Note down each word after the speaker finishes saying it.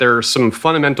there are some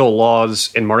fundamental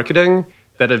laws in marketing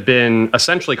that have been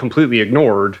essentially completely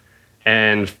ignored.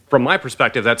 And from my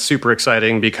perspective, that's super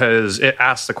exciting because it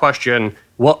asks the question,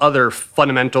 what other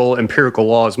fundamental empirical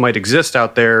laws might exist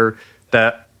out there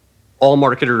that all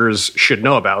marketers should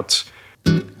know about?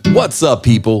 What's up,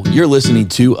 people? You're listening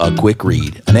to A Quick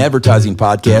Read, an advertising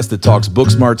podcast that talks book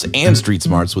smarts and street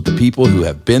smarts with the people who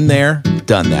have been there,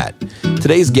 done that.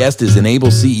 Today's guest is Enable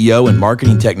CEO and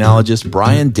marketing technologist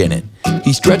Brian Dennett.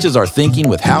 He stretches our thinking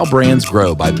with How Brands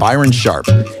Grow by Byron Sharp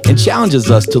and challenges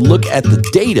us to look at the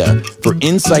data for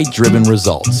insight-driven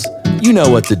results. You know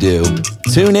what to do.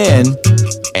 Tune in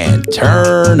and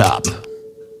turn up.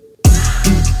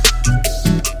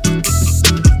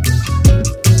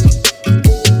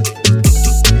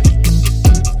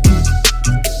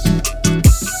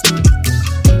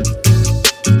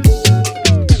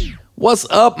 What's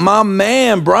up, my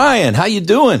man, Brian? How you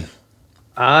doing?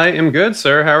 I am good,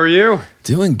 sir. How are you?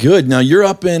 Doing good. Now you're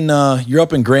up in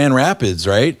Grand Rapids,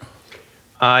 right?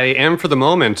 I am for the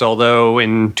moment, although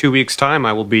in 2 weeks' time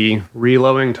I will be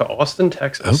reloading to Austin,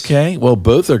 Texas. Okay. Well,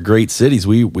 both are great cities.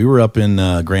 We were up in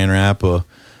Grand Rapids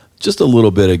just a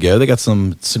little bit ago. They got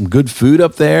some good food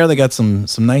up there. They got some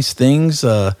nice things.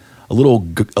 A little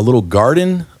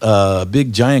garden, a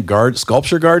big giant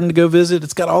sculpture garden to go visit.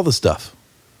 It's got all the stuff.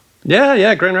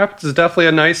 Yeah. Grand Rapids is definitely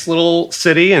a nice little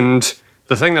city, and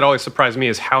the thing that always surprised me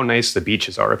is how nice the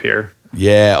beaches are up here.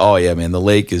 Yeah, oh yeah, man. The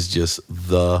lake is just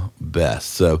the best.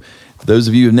 So for those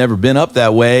of you who've never been up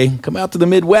that way, come out to the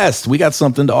Midwest. We got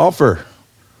something to offer.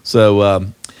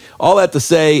 So all that to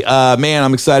say, man,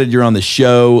 I'm excited you're on the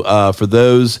show. For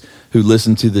those who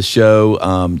listen to the show,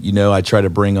 I try to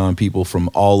bring on people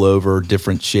from all over,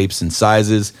 different shapes and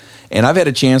sizes. And I've had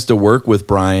a chance to work with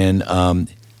Brian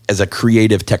as a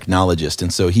creative technologist.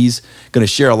 And so he's going to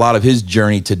share a lot of his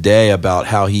journey today about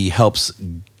how he helps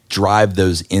drive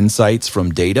those insights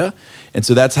from data. And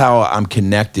so that's how I'm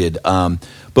connected.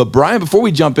 But Brian, before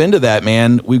we jump into that,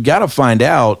 man, we've got to find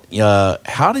out,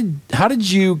 how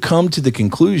did you come to the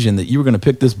conclusion that you were going to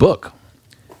pick this book?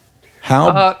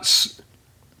 How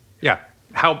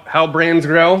Brands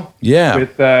Grow? Yeah.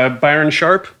 With Byron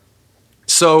Sharp.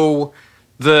 So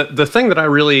the thing that I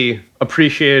really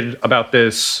appreciated about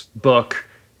this book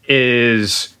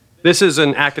is this is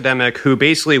an academic who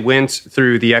basically went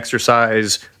through the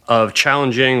exercise of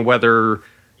challenging whether,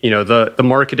 the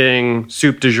marketing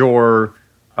soup du jour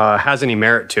has any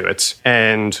merit to it.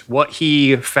 And what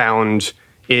he found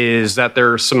is that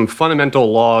there are some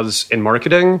fundamental laws in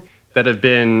marketing that have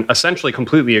been essentially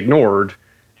completely ignored.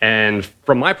 And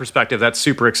from my perspective, that's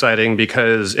super exciting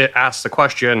because it asks the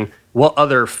question, what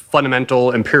other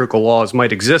fundamental empirical laws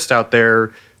might exist out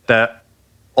there that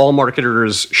all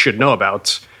marketers should know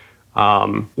about?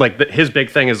 His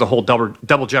big thing is the whole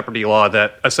double jeopardy law,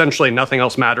 that essentially nothing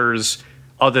else matters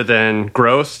other than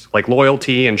growth, like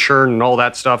loyalty and churn and all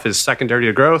that stuff is secondary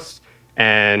to growth.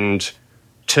 And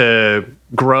to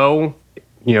grow,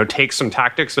 take some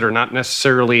tactics that are not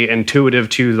necessarily intuitive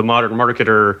to the modern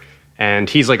marketer. And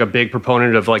he's like a big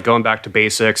proponent of like going back to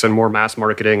basics and more mass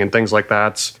marketing and things like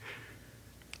that.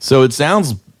 So it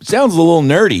sounds a little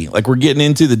nerdy. Like we're getting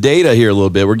into the data here a little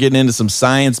bit. We're getting into some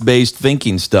science-based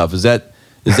thinking stuff. Is that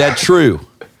true?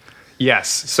 Yes.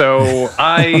 So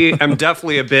I am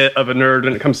definitely a bit of a nerd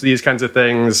when it comes to these kinds of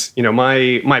things.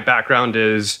 My background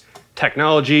is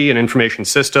technology and information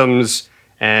systems.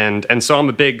 And so I'm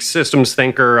a big systems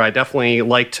thinker. I definitely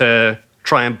like to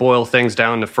try and boil things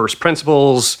down to first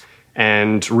principles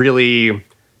and really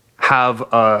have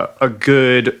a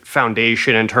good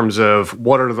foundation in terms of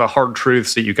what are the hard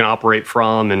truths that you can operate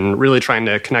from, and really trying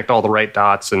to connect all the right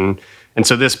dots. And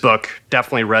so this book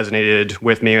definitely resonated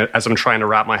with me as I'm trying to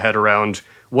wrap my head around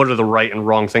what are the right and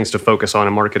wrong things to focus on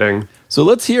in marketing. So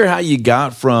let's hear how you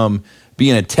got from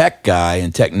being a tech guy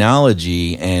and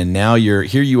technology, and now here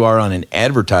you are on an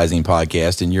advertising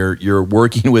podcast, and you're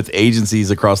working with agencies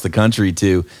across the country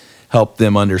to help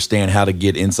them understand how to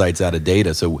get insights out of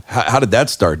data. So how did that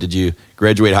start? Did you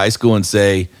graduate high school and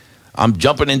say, I'm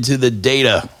jumping into the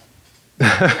data?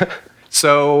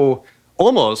 So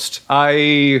almost.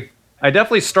 I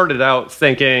definitely started out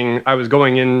thinking I was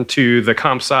going into the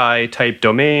comp sci type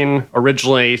domain.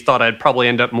 Originally thought I'd probably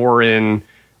end up more in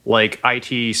like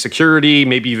IT security,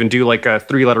 maybe even do like a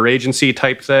 3-letter agency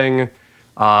type thing.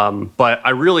 But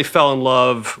I really fell in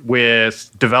love with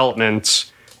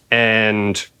development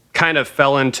and kind of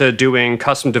fell into doing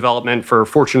custom development for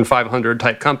Fortune 500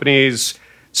 type companies.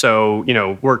 So,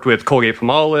 worked with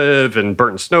Colgate-Palmolive and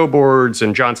Burton Snowboards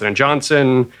and Johnson &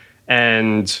 Johnson,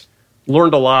 and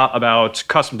learned a lot about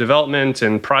custom development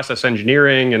and process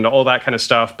engineering and all that kind of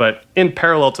stuff. But in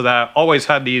parallel to that, always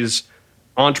had these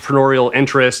entrepreneurial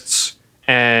interests,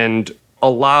 and a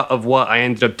lot of what I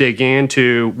ended up digging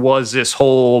into was this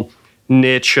whole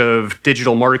niche of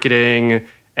digital marketing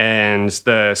and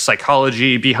the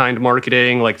psychology behind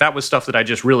marketing. Like, that was stuff that I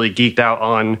just really geeked out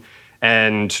on.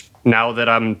 And now that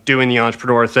I'm doing the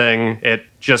entrepreneur thing, it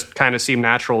just kind of seemed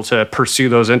natural to pursue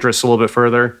those interests a little bit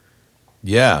further.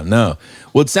 Yeah, no.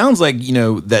 Well, it sounds like,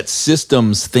 that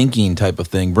systems thinking type of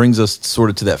thing brings us sort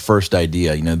of to that first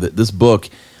idea. This book,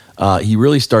 he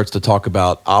really starts to talk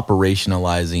about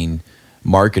operationalizing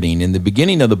marketing. In the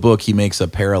beginning of the book, he makes a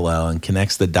parallel and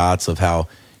connects the dots of how,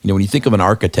 when you think of an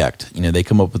architect, they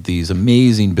come up with these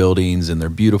amazing buildings and they're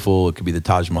beautiful. It could be the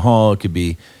Taj Mahal. It could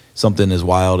be something as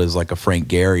wild as like a Frank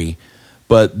Gehry.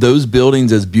 But those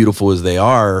buildings, as beautiful as they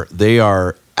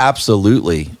are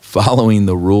absolutely following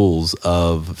the rules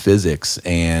of physics,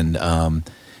 and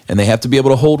they have to be able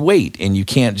to hold weight, and you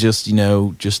can't just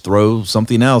throw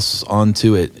something else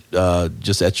onto it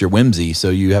just at your whimsy. So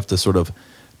you have to sort of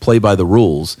play by the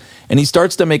rules. And he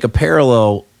starts to make a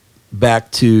parallel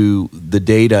back to the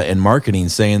data and marketing,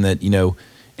 saying that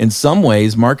in some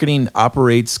ways marketing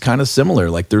operates kind of similar.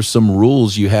 Like, there's some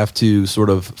rules you have to sort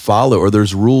of follow, or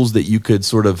there's rules that you could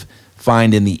sort of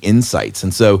find in the insights.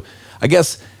 And so I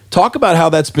guess talk about how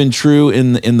that's been true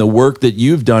in the work that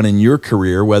you've done in your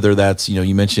career, whether that's,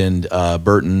 you mentioned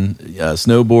Burton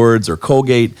Snowboards or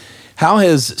Colgate. How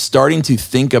has starting to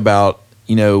think about,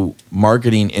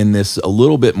 marketing in this a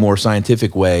little bit more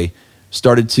scientific way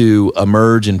started to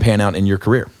emerge and pan out in your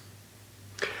career?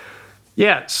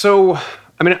 Yeah, so,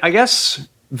 I guess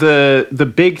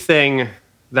the big thing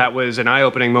that was an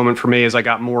eye-opening moment for me as I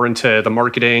got more into the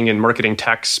marketing and marketing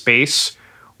tech space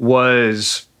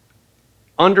was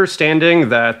understanding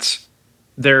that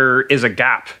there is a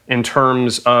gap in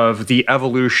terms of the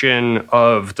evolution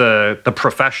of the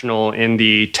professional in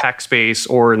the tech space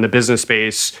or in the business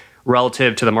space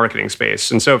relative to the marketing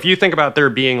space. And so if you think about there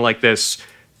being like this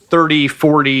 30,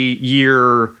 40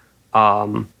 year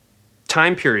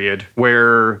time period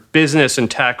where business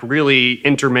and tech really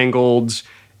intermingled,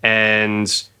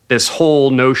 and this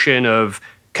whole notion of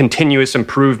continuous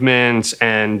improvement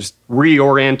and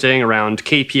reorienting around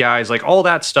KPIs, like all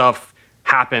that stuff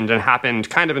happened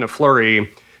kind of in a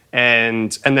flurry.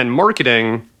 And then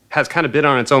marketing has kind of been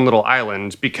on its own little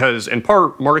island, because in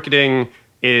part marketing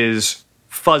is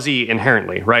fuzzy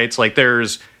inherently, right? It's like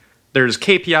there's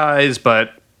KPIs,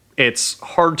 but it's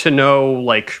hard to know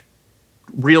like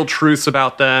real truths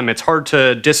about them. It's hard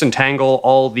to disentangle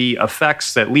all the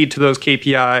effects that lead to those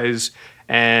KPIs.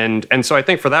 And so I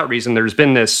think for that reason, there's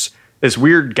been this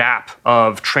weird gap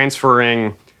of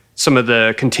transferring some of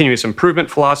the continuous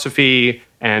improvement philosophy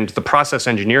and the process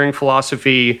engineering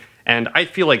philosophy. And I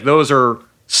feel like those are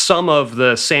some of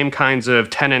the same kinds of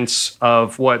tenets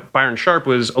of what Byron Sharp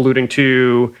was alluding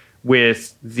to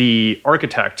with the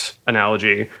architect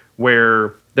analogy,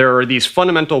 where there are these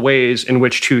fundamental ways in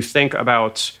which to think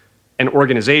about an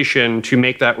organization to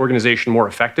make that organization more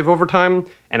effective over time.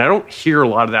 And I don't hear a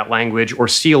lot of that language or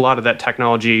see a lot of that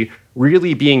technology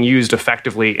really being used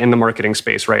effectively in the marketing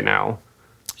space right now.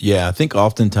 Yeah, I think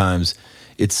oftentimes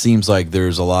it seems like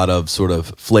there's a lot of sort of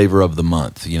flavor of the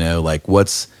month, like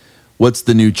what's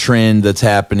the new trend that's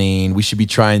happening? We should be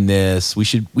trying this. We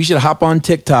should hop on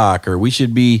TikTok, or we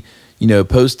should be,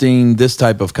 posting this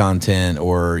type of content,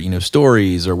 or,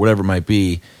 stories, or whatever it might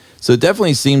be. So it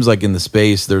definitely seems like in the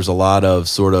space, there's a lot of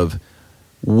sort of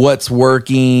what's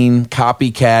working,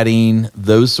 copycatting,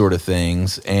 those sort of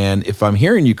things. And if I'm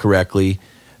hearing you correctly,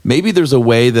 maybe there's a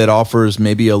way that offers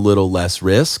maybe a little less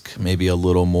risk, maybe a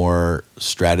little more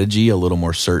strategy, a little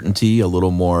more certainty, a little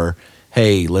more,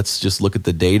 hey, let's just look at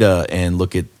the data and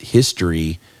look at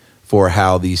history for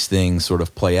how these things sort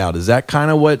of play out. Is that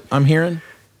kind of what I'm hearing?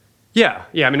 Yeah.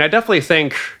 I definitely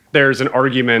think there's an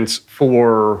argument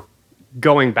for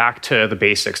going back to the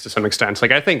basics to some extent.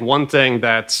 Like, I think one thing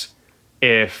that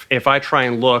if I try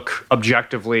and look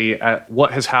objectively at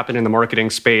what has happened in the marketing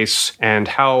space and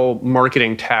how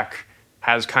marketing tech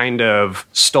has kind of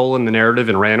stolen the narrative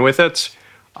and ran with it,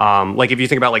 like if you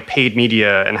think about like paid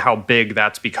media and how big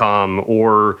that's become,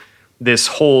 or this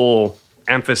whole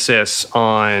emphasis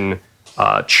on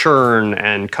churn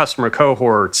and customer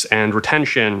cohorts and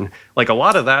retention, like a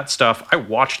lot of that stuff, I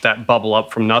watched that bubble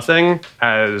up from nothing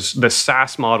as the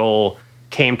SaaS model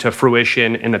came to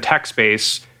fruition in the tech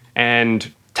space.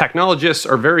 And technologists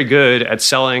are very good at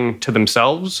selling to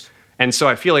themselves. And so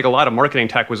I feel like a lot of marketing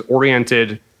tech was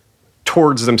oriented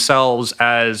towards themselves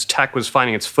as tech was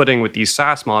finding its footing with these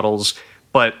SaaS models.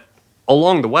 But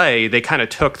along the way, they kind of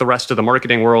took the rest of the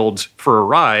marketing world for a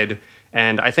ride.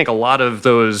 And I think a lot of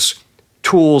those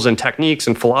tools and techniques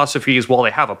and philosophies, while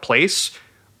they have a place,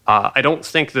 I don't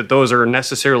think that those are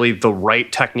necessarily the right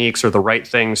techniques or the right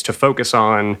things to focus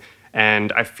on.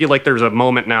 And I feel like there's a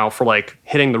moment now for like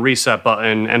hitting the reset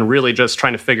button and really just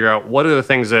trying to figure out what are the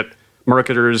things that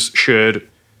marketers should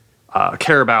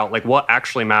care about, like what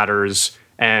actually matters.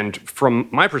 And from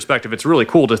my perspective, it's really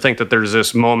cool to think that there's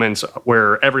this moment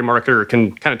where every marketer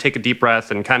can kind of take a deep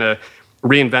breath and kind of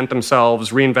reinvent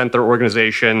themselves, reinvent their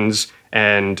organizations,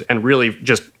 and really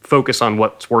just focus on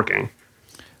what's working.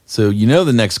 So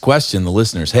the next question the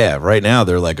listeners have right now,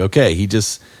 they're like, okay, he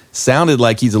just sounded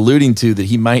like he's alluding to that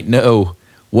he might know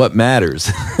what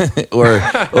matters or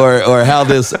how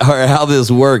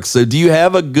this works. So do you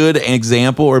have a good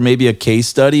example or maybe a case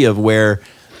study of where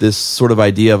this sort of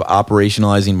idea of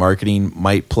operationalizing marketing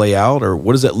might play out, or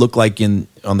what does it look like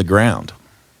on the ground?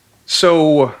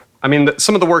 So, I mean,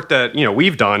 some of the work that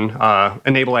we've done,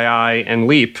 Enable AI and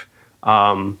Leap,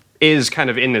 is kind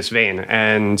of in this vein,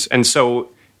 and so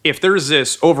if there's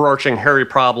this overarching hairy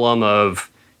problem of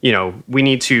we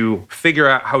need to figure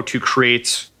out how to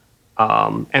create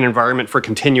an environment for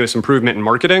continuous improvement in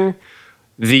marketing,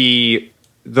 the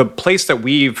place that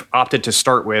we've opted to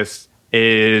start with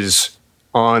is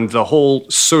on the whole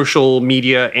social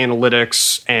media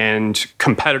analytics and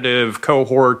competitive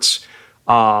cohorts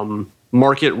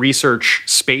market research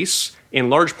space, in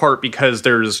large part because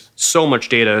there's so much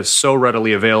data so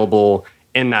readily available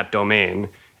in that domain.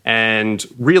 And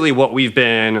really what we've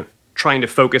been trying to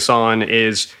focus on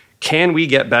is, can we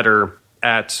get better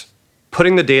at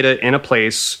putting the data in a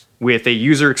place with a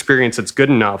user experience that's good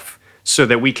enough so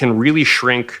that we can really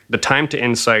shrink the time to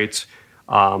insight,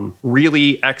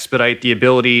 really expedite the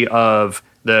ability of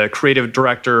the creative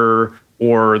director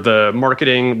or the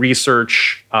marketing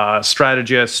research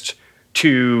strategist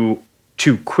to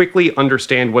quickly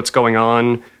understand what's going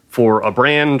on for a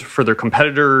brand, for their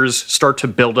competitors, start to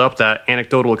build up that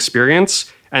anecdotal experience,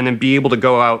 and then be able to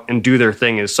go out and do their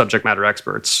thing as subject matter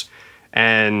experts.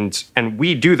 And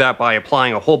we do that by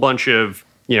applying a whole bunch of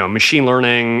machine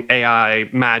learning, AI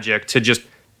magic to just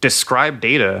describe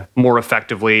data more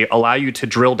effectively, allow you to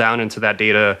drill down into that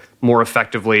data more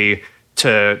effectively,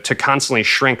 to constantly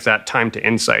shrink that time to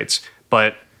insights.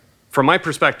 But from my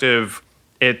perspective,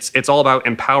 it's all about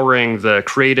empowering the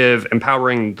creative,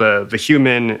 empowering the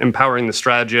human, empowering the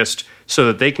strategist so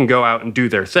that they can go out and do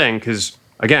their thing. Because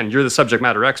again, you're the subject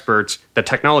matter experts. The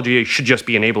technology should just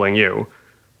be enabling you.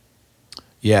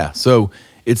 Yeah. So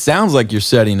it sounds like you're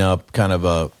setting up kind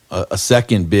of a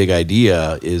second big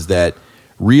idea, is that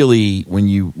really when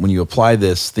you apply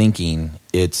this thinking,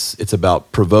 it's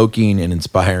about provoking and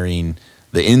inspiring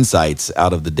the insights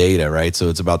out of the data, right? So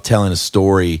it's about telling a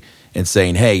story and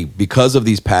saying, hey, because of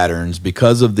these patterns,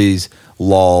 because of these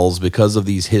laws, because of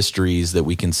these histories that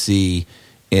we can see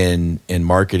in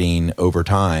marketing over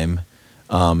time,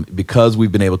 because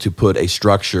we've been able to put a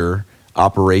structure,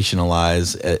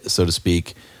 operationalize, so to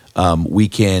speak, we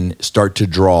can start to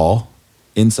draw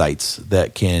insights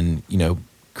that can,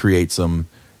 create some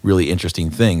really interesting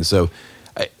things. So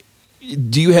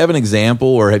do you have an example,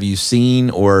 or have you seen,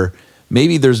 or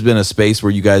maybe there's been a space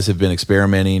where you guys have been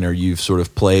experimenting, or you've sort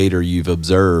of played, or you've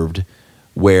observed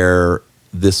where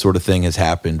this sort of thing has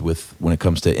happened when it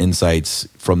comes to insights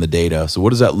from the data? So what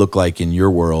does that look like in your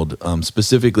world?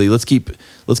 Specifically, let's keep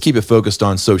it focused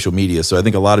on social media. So I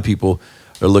think a lot of people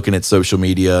are looking at social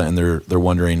media and they're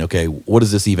wondering, okay, what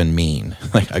does this even mean?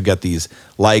 Like, I've got these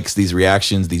likes, these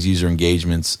reactions, these user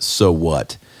engagements. So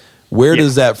what? Where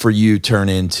does that for you turn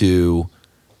into,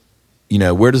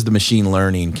 where does the machine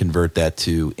learning convert that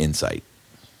to insight?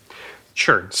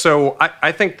 Sure. So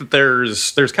I think that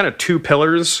there's kind of two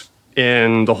pillars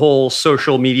in the whole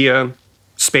social media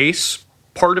space.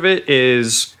 Part of it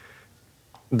is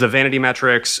the vanity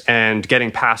metrics and getting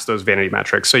past those vanity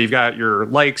metrics. So you've got your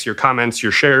likes, your comments,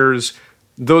 your shares.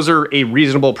 Those are a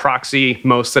reasonable proxy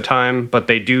most of the time, but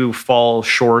they do fall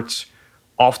short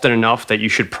often enough that you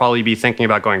should probably be thinking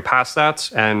about going past that.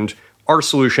 And our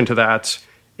solution to that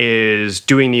is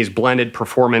doing these blended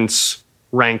performance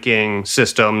ranking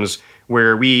systems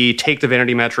where we take the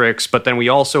vanity metrics, but then we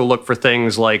also look for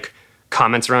things like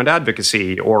comments around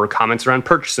advocacy or comments around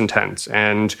purchase intent,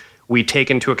 and we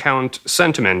take into account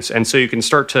sentiments. And so you can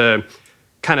start to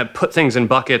kind of put things in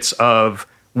buckets of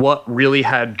what really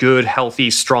had good, healthy,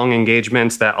 strong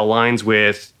engagements that aligns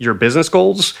with your business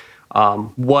goals,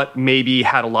 what maybe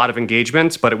had a lot of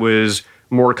engagements, but it was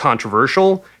more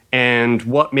controversial, and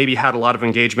what maybe had a lot of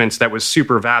engagements that was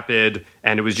super vapid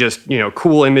and it was just,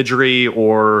 cool imagery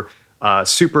or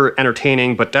super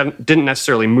entertaining, but didn't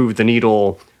necessarily move the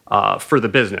needle for the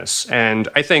business. And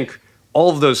I think all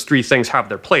of those three things have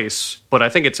their place, but I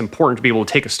think it's important to be able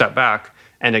to take a step back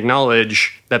and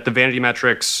acknowledge that the vanity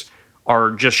metrics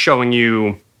are just showing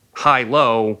you high,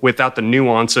 low without the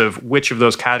nuance of which of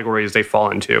those categories they fall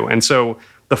into. And so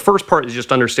the first part is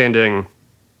just understanding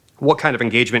what kind of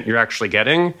engagement you're actually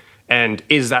getting, and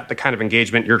is that the kind of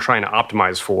engagement you're trying to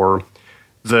optimize for?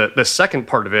 The second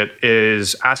part of it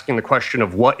is asking the question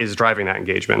of what is driving that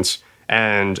engagement.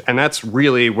 And that's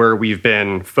really where we've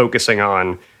been focusing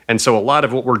on. And so a lot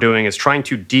of what we're doing is trying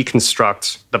to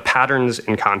deconstruct the patterns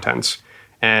in content.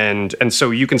 And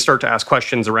so you can start to ask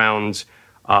questions around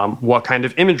what kind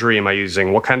of imagery am I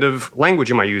using? What kind of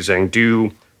language am I using?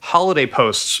 Do holiday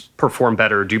posts perform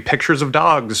better? Do pictures of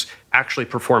dogs actually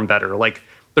perform better? Like,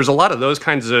 there's a lot of those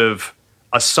kinds of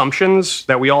assumptions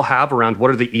that we all have around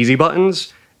what are the easy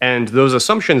buttons, and those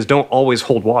assumptions don't always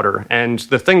hold water. And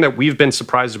the thing that we've been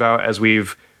surprised about as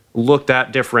we've looked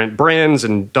at different brands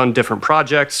and done different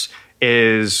projects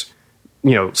is,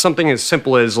 something as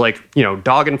simple as like,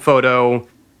 dog and photo,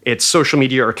 it's social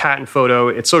media, or cat and photo,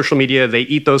 it's social media, they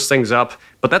eat those things up.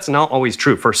 But that's not always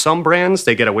true. For some brands,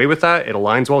 they get away with that. It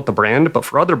aligns well with the brand. But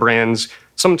for other brands,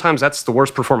 sometimes that's the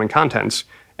worst performing content.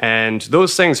 And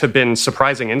those things have been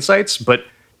surprising insights, but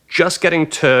just getting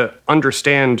to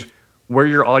understand where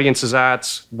your audience is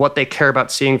at, what they care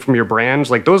about seeing from your brand,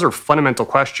 like those are fundamental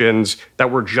questions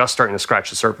that we're just starting to scratch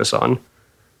the surface on.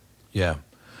 Yeah.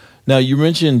 Now you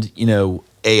mentioned,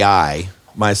 AI.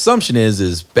 My assumption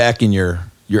is back in your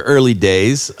early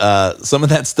days, some of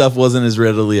that stuff wasn't as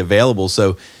readily available.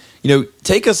 So,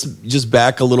 take us just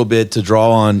back a little bit to draw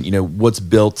on, what's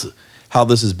built, how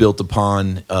this is built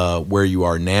upon where you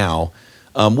are now.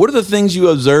 What are the things you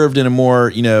observed in a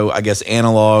more,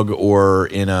 analog or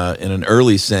in an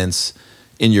early sense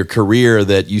in your career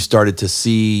that you started to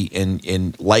see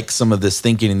and like some of this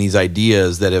thinking and these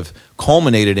ideas that have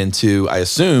culminated into, I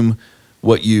assume,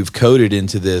 what you've coded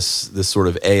into this sort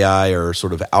of AI or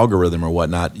sort of algorithm or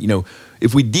whatnot?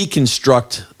 If we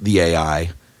deconstruct the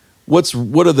AI, what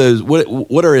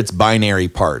are its binary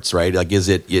parts, right? Like, is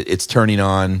it's turning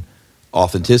on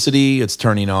authenticity, it's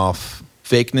turning off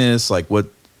fakeness? Like, what?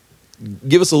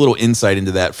 Give us a little insight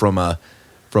into that from a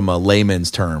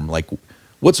layman's term. Like,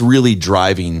 what's really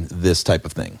driving this type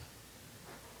of thing?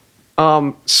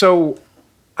 So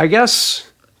I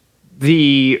guess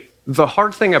the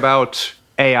hard thing about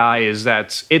AI is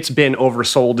that it's been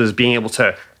oversold as being able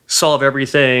to solve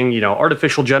everything.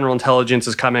 Artificial general intelligence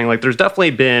is coming. Like, there's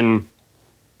definitely been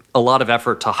a lot of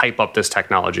effort to hype up this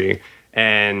technology.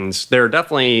 And there are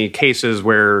definitely cases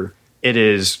where it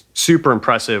is super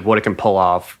impressive what it can pull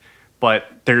off.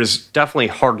 But there's definitely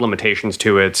hard limitations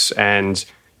to it. And,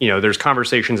 there's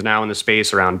conversations now in the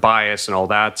space around bias and all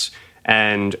that.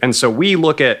 And so we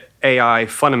look at AI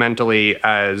fundamentally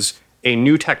as a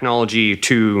new technology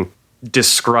to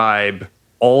describe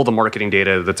all the marketing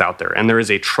data that's out there. And there is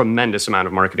a tremendous amount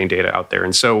of marketing data out there.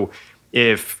 And so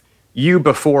if you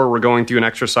before were going through an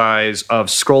exercise of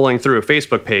scrolling through a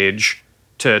Facebook page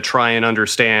to try and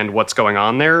understand what's going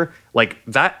on there, like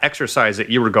that exercise that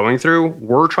you were going through,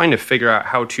 we're trying to figure out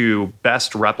how to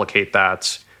best replicate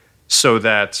that so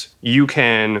that you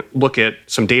can look at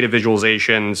some data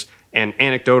visualizations and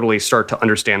anecdotally start to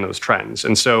understand those trends.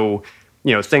 And so,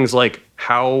 things like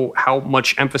how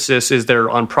much emphasis is there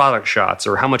on product shots,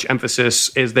 or how much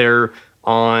emphasis is there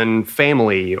on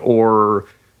family or,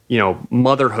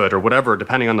 motherhood or whatever,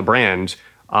 depending on the brand.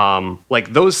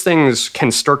 Like those things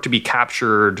can start to be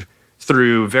captured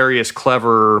through various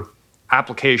clever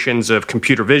applications of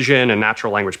computer vision and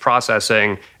natural language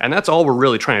processing. And that's all we're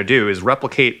really trying to do, is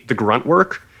replicate the grunt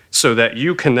work so that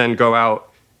you can then go out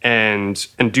and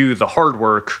do the hard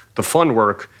work, the fun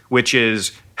work, which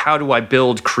is how do I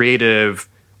build creative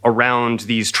around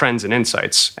these trends and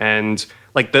insights. And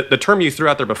like the term you threw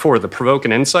out there before, the provoke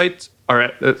and insight,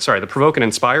 the provoke and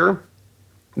inspire,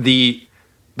 the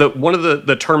one of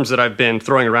the terms that I've been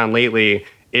throwing around lately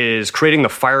is creating the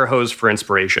fire hose for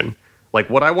inspiration. Like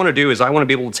what I want to do is I want to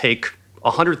be able to take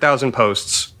 100,000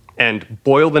 posts and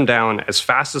boil them down as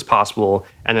fast as possible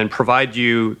and then provide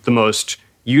you the most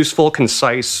useful,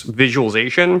 concise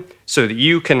visualization so that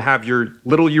you can have your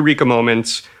little eureka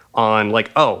moments on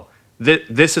like, oh,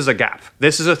 this is a gap.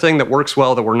 This is a thing that works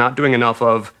well that we're not doing enough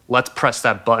of. Let's press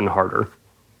that button harder.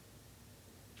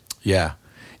 Yeah.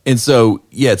 And so,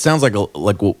 yeah, it sounds like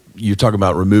what you're talking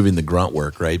about, removing the grunt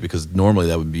work, right? Because normally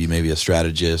that would be maybe a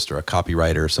strategist or a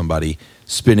copywriter or somebody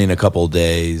spending a couple of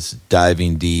days,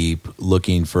 diving deep,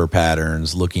 looking for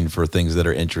patterns, looking for things that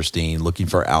are interesting, looking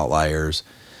for outliers.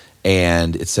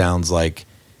 And it sounds like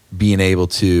being able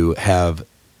to have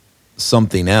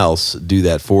something else do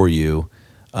that for you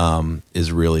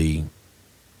is really,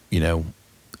 a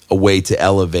way to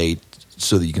elevate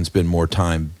so that you can spend more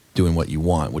time doing what you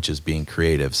want, which is being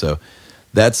creative. So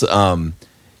That's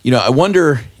I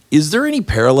wonder, is there any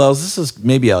parallels? This is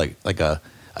maybe like a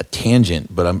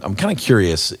tangent, but I'm kind of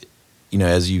curious,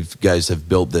 as you guys have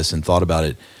built this and thought about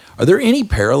it, are there any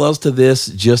parallels to this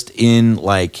just in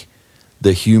like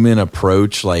the human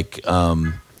approach? Like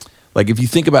if you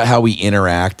think about how we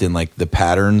interact and like the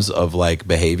patterns of like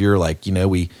behavior, like,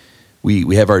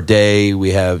 we have our day,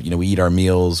 we have, we eat our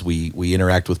meals, we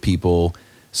interact with people,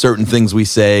 certain things we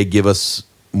say give us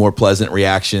more pleasant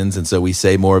reactions, and so we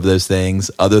say more of those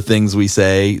things. Other things we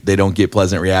say, they don't get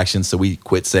pleasant reactions, so we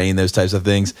quit saying those types of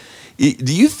things.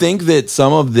 Do you think that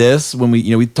some of this, when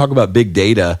we talk about big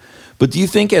data, but do you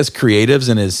think as creatives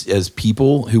and as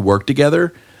people who work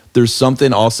together, there's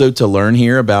something also to learn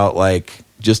here about like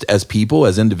just as people,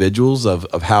 as individuals,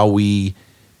 of how we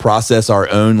process our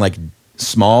own like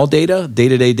small data,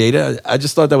 day-to-day data? I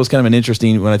just thought that was kind of an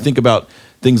interesting, when I think about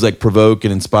things like provoke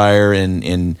and inspire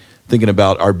and thinking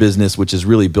about our business, which is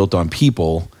really built on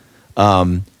people.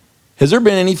 Has there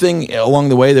been anything along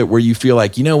the way that where you feel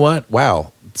like,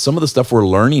 wow, some of the stuff we're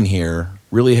learning here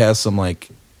really has some like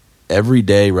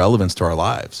everyday relevance to our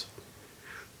lives?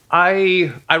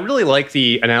 I really like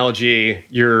the analogy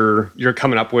you're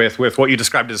coming up with what you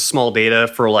described as small data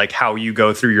for like how you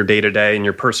go through your day-to-day and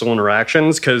your personal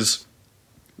interactions. Because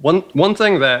one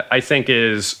thing that I think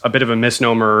is a bit of a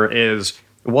misnomer is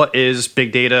what is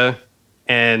big data?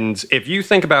 And if you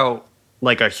think about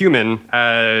like a human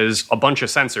as a bunch of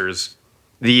sensors,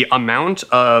 the amount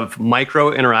of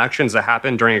micro interactions that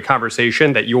happen during a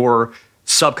conversation that you're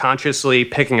subconsciously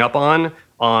picking up on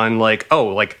like, oh,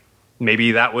 like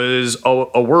maybe that was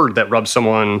a word that rubbed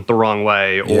someone the wrong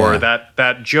way, or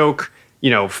that joke,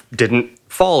 didn't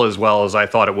fall as well as I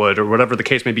thought it would, or whatever the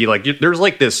case may be. Like there's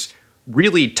like this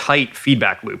really tight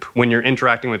feedback loop when you're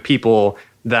interacting with people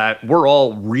that we're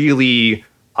all really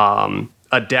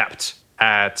adept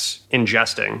at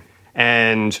ingesting.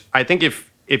 And I think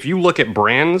if you look at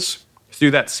brands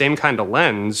through that same kind of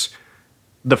lens,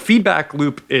 the feedback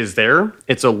loop is there.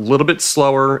 It's a little bit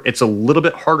slower. It's a little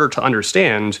bit harder to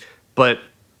understand, but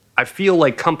I feel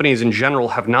like companies in general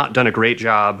have not done a great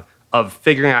job of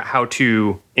figuring out how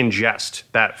to ingest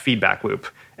that feedback loop.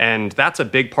 And that's a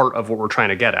big part of what we're trying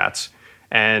to get at.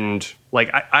 And like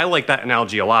I like that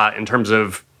analogy a lot in terms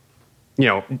of,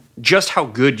 just how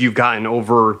good you've gotten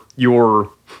over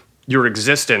your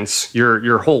existence,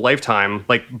 your whole lifetime.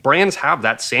 Like brands have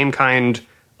that same kind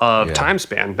of time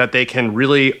span that they can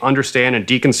really understand and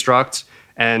deconstruct.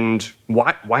 And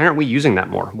why aren't we using that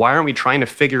more? Why aren't we trying to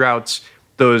figure out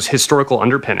those historical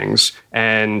underpinnings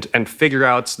and figure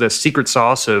out the secret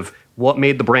sauce of what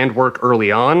made the brand work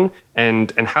early on,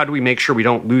 and how do we make sure we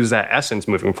don't lose that essence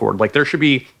moving forward? Like there should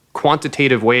be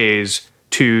quantitative ways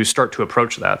to start to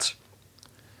approach that.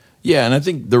 Yeah, and I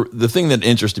think the thing that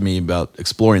interested me about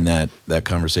exploring that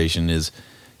conversation is,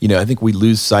 I think we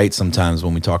lose sight sometimes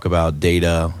when we talk about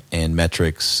data and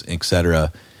metrics, et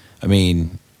cetera. I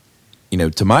mean,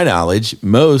 to my knowledge,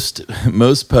 most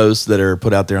posts that are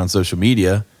put out there on social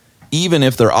media, even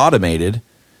if they're automated,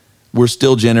 were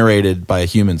still generated by a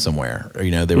human somewhere. Or,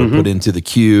 they were put into the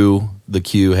queue. The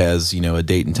queue has, a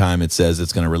date and time. It says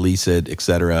it's going to release it, et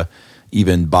cetera.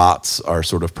 Even bots are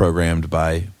sort of programmed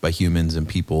by humans and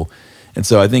people. And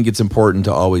so I think it's important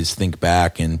to always think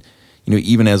back and,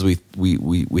 even as we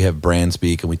have brand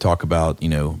speak and we talk about,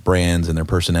 brands and their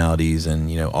personalities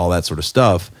and, all that sort of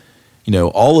stuff,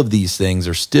 all of these things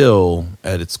are still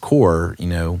at its core,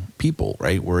 people,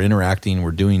 right? We're interacting,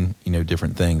 we're doing,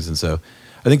 different things. And so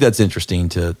I think that's interesting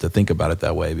to think about it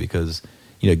that way because,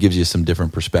 it gives you some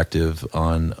different perspective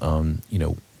on,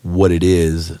 what it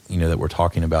is, that we're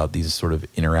talking about, these sort of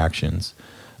interactions.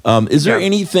 Is there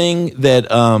anything that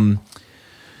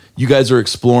you guys are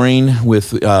exploring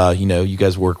with, you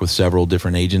guys work with several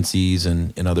different agencies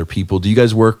and other people. Do you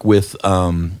guys work with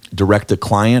direct to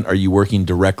client? Are you working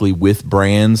directly with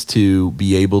brands to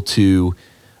be able to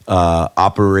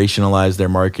operationalize their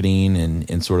marketing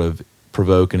and sort of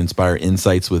provoke and inspire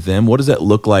insights with them? What does that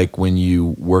look like when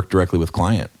you work directly with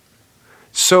client?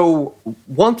 So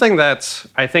one thing that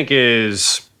I think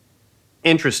is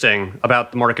interesting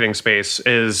about the marketing space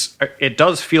is it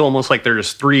does feel almost like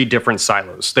there's three different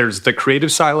silos. There's the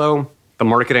creative silo, the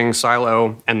marketing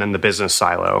silo, and then the business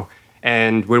silo.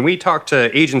 And when we talk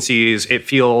to agencies, it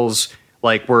feels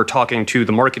like we're talking to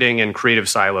the marketing and creative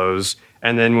silos.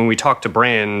 And then when we talk to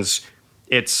brands,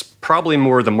 it's probably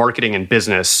more the marketing and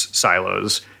business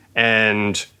silos.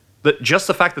 And just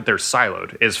the fact that they're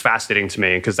siloed is fascinating to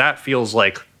me because that feels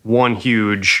like one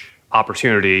huge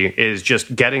opportunity is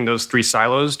just getting those three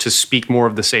silos to speak more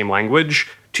of the same language,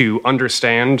 to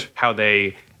understand how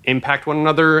they impact one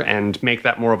another and make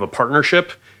that more of a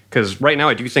partnership. because right now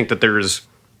I do think that there's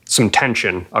some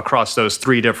tension across those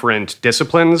three different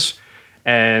disciplines.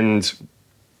 And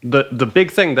the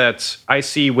big thing that I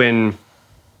see when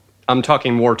I'm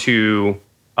talking more to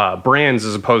brands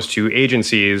as opposed to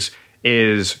agencies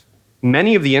is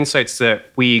many of the insights that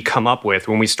we come up with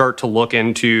when we start to look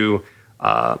into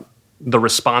the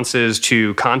responses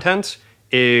to content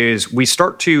is we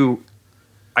start to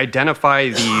identify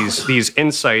these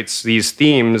insights, these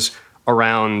themes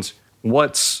around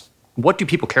what do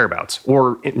people care about,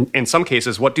 or in some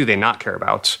cases, what do they not care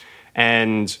about?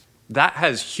 And that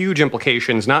has huge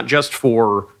implications, not just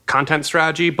for content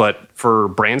strategy, but for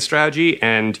brand strategy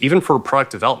and even for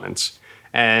product development.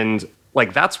 And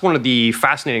like, that's one of the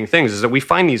fascinating things, is that we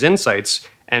find these insights,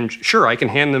 and sure, I can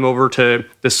hand them over to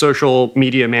the social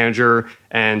media manager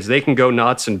and they can go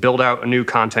nuts and build out a new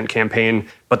content campaign.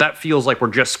 But that feels like we're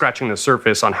just scratching the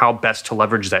surface on how best to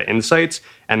leverage that insights.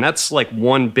 And that's like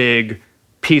one big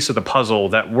piece of the puzzle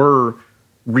that we're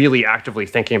really actively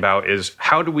thinking about, is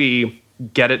how do we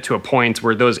get it to a point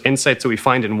where those insights that we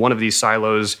find in one of these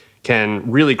silos can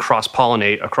really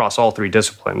cross-pollinate across all three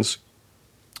disciplines.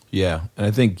 Yeah, and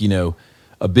I think,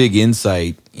 a big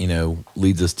insight,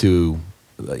 leads us to,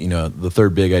 the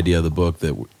third big idea of the book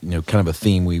that, kind of a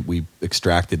theme we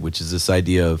extracted, which is this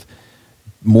idea of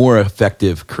more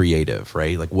effective creative,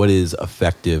 right? Like, what is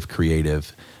effective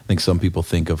creative? I think some people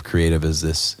think of creative as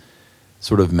this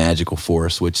sort of magical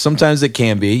force, which sometimes it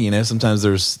can be. Sometimes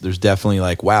there's definitely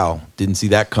like, wow, didn't see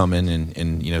that coming,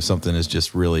 and something is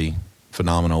just really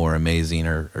phenomenal or amazing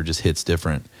or just hits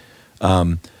different.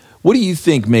 What do you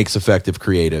think makes effective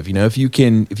creative? If you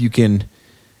can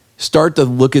start to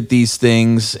look at these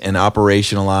things and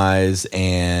operationalize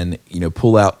and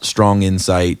pull out strong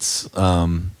insights,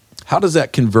 how does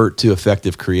that convert to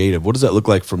effective creative? What does that look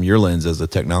like from your lens as a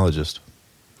technologist?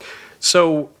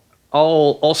 So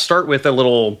I'll start with a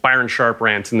little Byron Sharp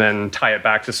rant and then tie it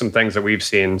back to some things that we've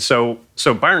seen. So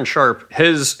Byron Sharp,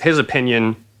 his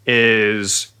opinion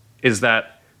is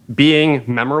that being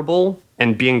memorable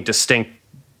and being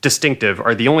distinctive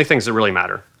are the only things that really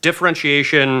matter.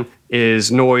 Differentiation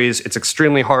is noise. It's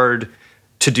extremely hard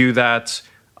to do that.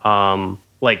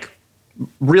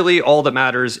 Really all that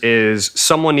matters is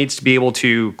someone needs to be able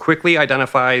to quickly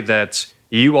identify that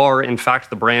you are in fact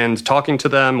the brand talking to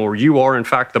them, or you are in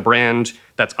fact the brand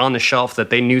that's on the shelf that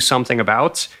they knew something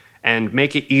about, and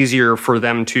make it easier for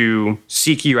them to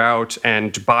seek you out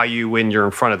and buy you when you're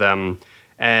in front of them.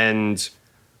 And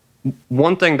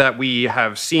one thing that we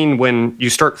have seen when you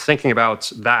start thinking about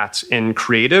that in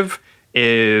creative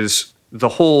is the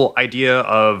whole idea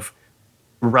of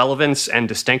relevance and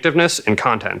distinctiveness in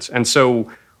content. And so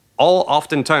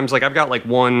oftentimes, like, I've got like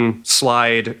one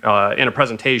slide in a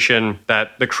presentation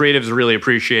that the creatives really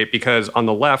appreciate, because on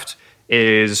the left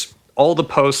is all the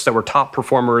posts that were top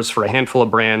performers for a handful of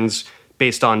brands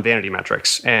based on vanity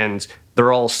metrics. And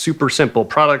they're all super simple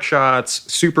product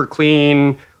shots, super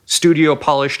clean, studio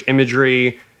polished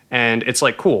imagery. And it's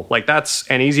like, cool, like that's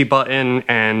an easy button.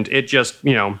 And it just,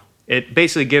 it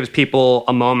basically gives people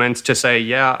a moment to say,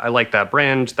 yeah, I like that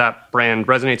brand. That brand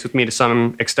resonates with me to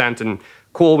some extent. And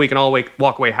cool, we can all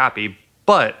walk away happy.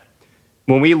 But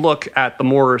when we look at the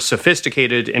more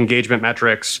sophisticated engagement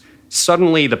metrics,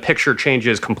 suddenly the picture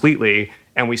changes completely,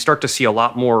 and we start to see a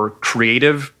lot more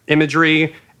creative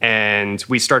imagery, and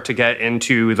we start to get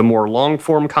into the more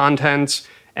long-form content.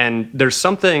 And there's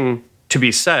something to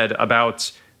be said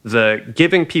about the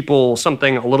giving people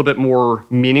something a little bit more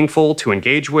meaningful to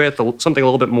engage with, something a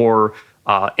little bit more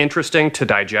interesting to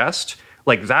digest.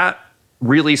 Like, that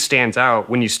really stands out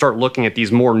when you start looking at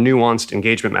these more nuanced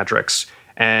engagement metrics.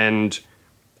 And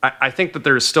I think that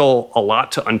there's still a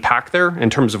lot to unpack there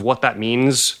in terms of what that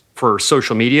means for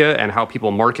social media and how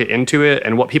people market into it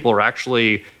and what people are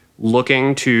actually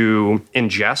looking to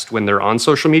ingest when they're on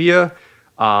social media.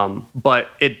 But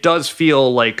it does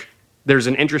feel like there's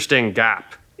an interesting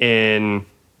gap in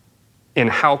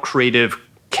how creative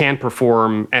can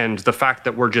perform, and the fact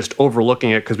that we're just overlooking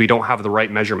it because we don't have the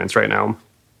right measurements right now.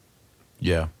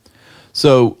 Yeah.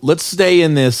 So let's stay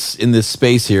in this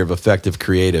space here of effective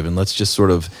creative, and let's just sort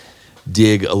of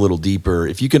dig a little deeper.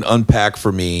 If you can unpack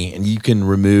for me, and you can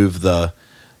remove the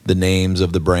names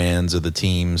of the brands or the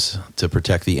teams to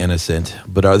protect the innocent,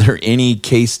 but are there any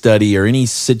case study or any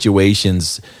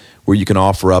situations where you can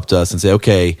offer up to us and say,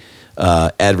 okay,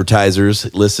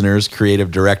 advertisers, listeners,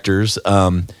 creative directors,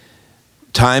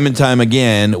 time and time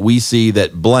again, we see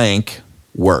that blank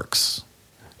works.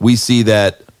 We see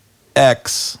that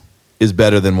X is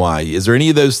better than Y. Is there any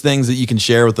of those things that you can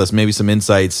share with us? Maybe some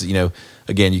insights,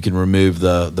 again, you can remove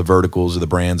the verticals or the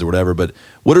brands or whatever, but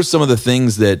what are some of the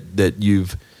things that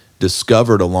you've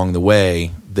discovered along the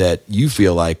way that you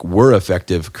feel like were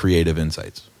effective creative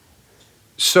insights?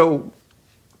 So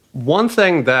one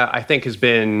thing that I think has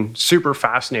been super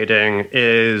fascinating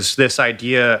is this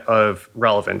idea of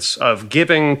relevance, of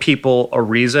giving people a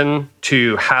reason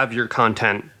to have your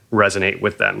content resonate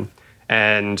with them.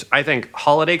 And I think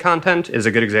holiday content is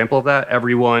a good example of that.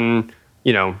 Everyone,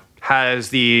 has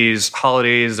these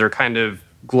holidays. They're kind of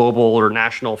global or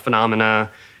national phenomena.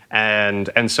 And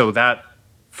so that,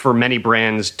 for many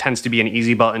brands, tends to be an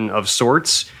easy button of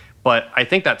sorts. But I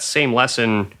think that same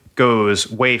lesson goes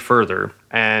way further.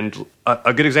 And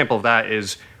a good example of that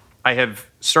is I have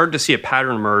started to see a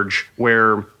pattern emerge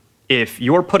where if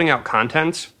you're putting out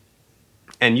content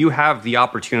and you have the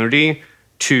opportunity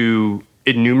to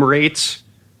enumerate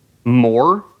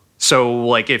more, so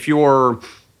like if you're,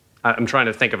 I'm trying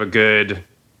to think of a good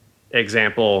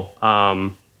example,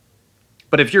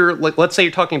 but if you're, let's say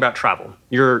you're talking about travel,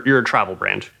 you're a travel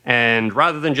brand, and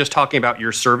rather than just talking about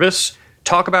your service,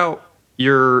 talk about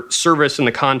your service in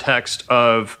the context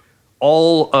of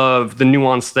all of the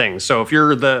nuanced things. So if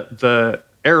you're the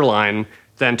airline,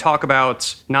 then talk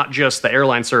about not just the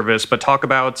airline service, but talk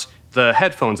about the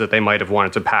headphones that they might have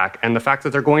wanted to pack, and the fact that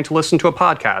they're going to listen to a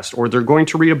podcast, or they're going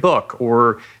to read a book,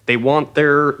 or they want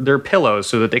their pillows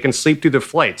so that they can sleep through the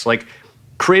flights. Like,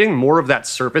 creating more of that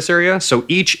surface area so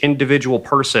each individual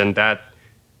person that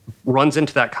runs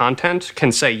into that content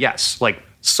can say, yes, like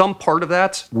some part of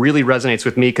that really resonates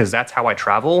with me because that's how I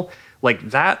travel. Like,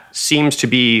 that seems to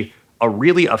be a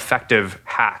really effective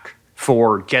hack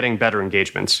for getting better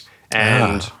engagements.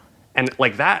 And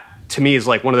like that to me is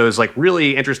like one of those like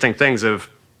really interesting things of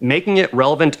making it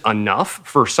relevant enough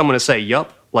for someone to say,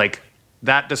 yup, like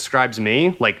that describes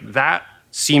me. Like that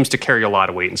seems to carry a lot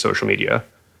of weight in social media.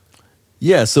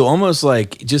 Yeah, so almost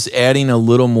like just adding a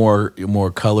little more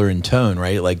color and tone,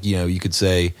 right? Like, you could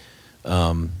say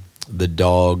the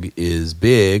dog is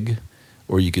big,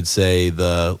 or you could say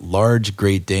the large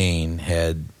Great Dane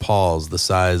had paws the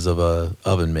size of a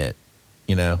oven mitt,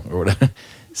 or whatever.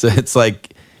 So it's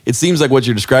like, it seems like what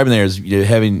you're describing there is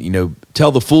having,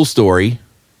 tell the full story,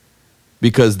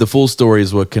 because the full story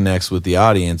is what connects with the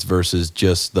audience versus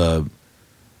just the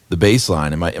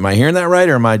baseline. Am I hearing that right,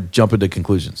 or am I jumping to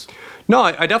conclusions? No,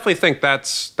 I definitely think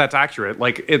that's accurate.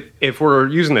 Like if we're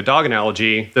using the dog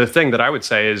analogy, the thing that I would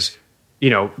say is,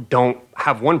 don't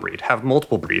have one breed, have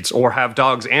multiple breeds, or have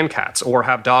dogs and cats, or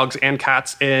have dogs and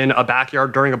cats in a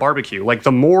backyard during a barbecue. Like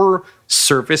the more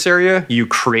surface area you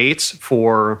create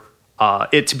for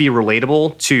it to be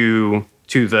relatable to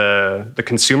the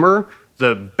consumer,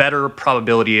 the better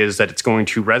probability is that it's going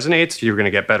to resonate, you're going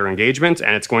to get better engagement,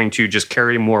 and it's going to just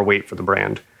carry more weight for the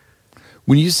brand.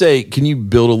 When you say, can you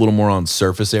build a little more on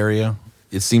surface area?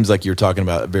 It seems like you're talking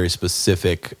about a very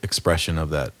specific expression of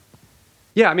that.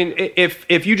 Yeah, I mean,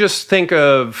 if you just think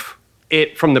of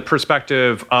it from the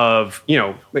perspective of,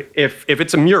 if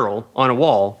it's a mural on a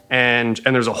wall and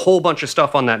there's a whole bunch of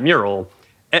stuff on that mural,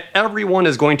 everyone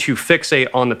is going to fixate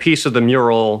on the piece of the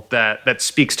mural that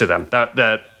speaks to them,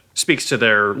 that speaks to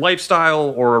their lifestyle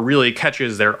or really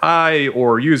catches their eye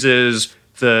or uses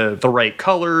the right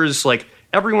colors. Like,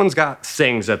 everyone's got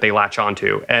things that they latch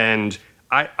onto. And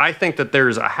I think that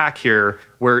there's a hack here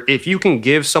where if you can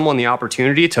give someone the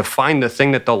opportunity to find the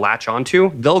thing that they'll latch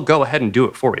onto, they'll go ahead and do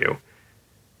it for you.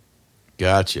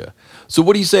 Gotcha. So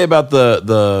what do you say about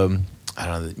the I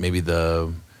don't know, maybe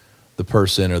the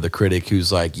person or the critic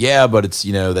who's like, yeah, but it's,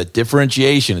 that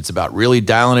differentiation. It's about really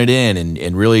dialing it in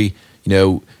and really,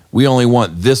 we only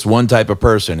want this one type of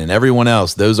person and everyone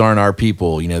else, those aren't our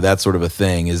people, that sort of a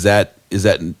thing. Is that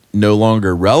no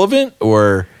longer relevant,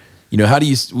 or how do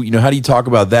you talk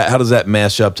about that? How does that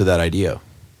mash up to that idea?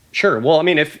 Sure. Well, I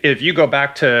mean, if you go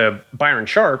back to Byron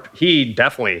Sharp, he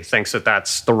definitely thinks that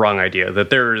that's the wrong idea, that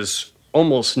there's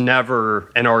almost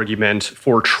never an argument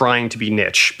for trying to be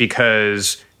niche,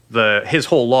 because his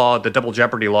whole law, the double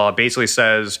jeopardy law, basically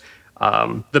says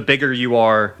the bigger you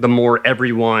are, the more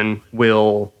everyone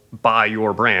will buy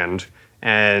your brand.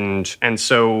 And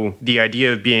so the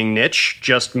idea of being niche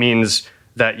just means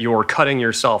that you're cutting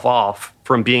yourself off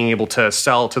from being able to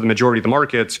sell to the majority of the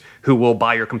markets who will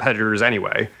buy your competitors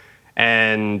anyway.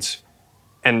 And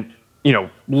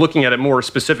looking at it more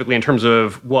specifically in terms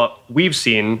of what we've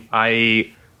seen,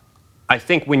 I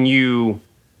think when you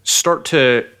start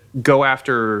to go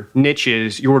after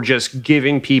niches, you're just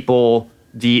giving people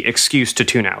the excuse to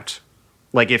tune out.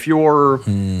 Like if you're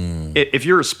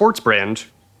a sports brand,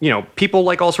 people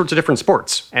like all sorts of different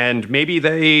sports, and maybe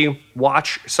they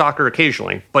watch soccer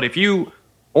occasionally. But if you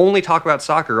only talk about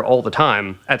soccer all the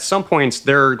time, at some points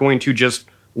they're going to just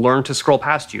learn to scroll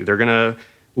past you. They're going to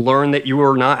learn that you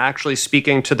are not actually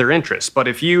speaking to their interests. But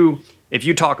if you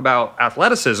talk about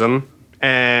athleticism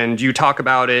and you talk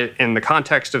about it in the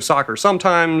context of soccer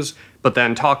sometimes, but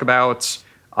then talk about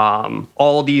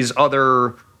all these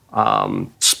other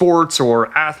sports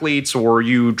or athletes, or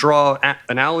you draw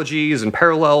analogies and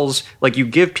parallels, like you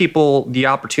give people the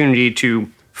opportunity to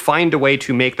find a way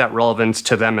to make that relevant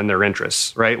to them and their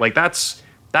interests, right? Like that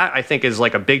I think is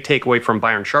like a big takeaway from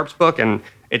Byron Sharp's book, and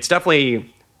it's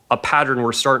definitely a pattern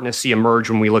we're starting to see emerge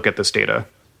when we look at this data.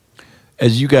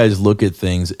 As you guys look at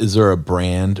things, is there a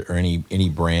brand or any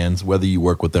brands, whether you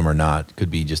work with them or not,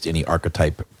 could be just any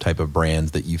archetype type of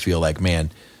brands that you feel like,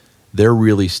 man, they're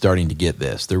really starting to get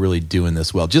this. They're really doing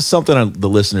this well. Just something the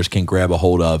listeners can grab a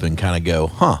hold of and kind of go,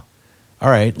 huh, all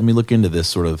right, let me look into this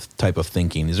sort of type of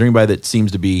thinking. Is there anybody that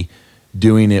seems to be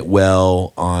doing it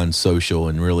well on social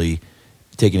and really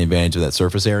taking advantage of that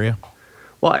surface area?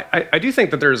 Well, I do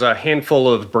think that there's a handful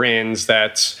of brands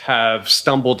that have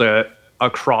stumbled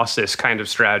across this kind of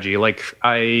strategy. Like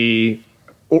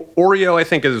Oreo, I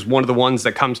think, is one of the ones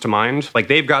that comes to mind. Like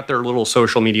they've got their little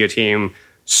social media team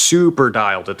super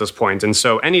dialed at this point. And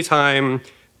so anytime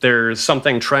there's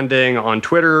something trending on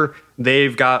Twitter,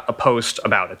 they've got a post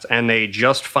about it. And they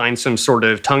just find some sort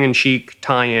of tongue-in-cheek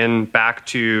tie-in back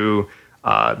to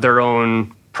their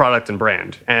own product and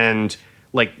brand. And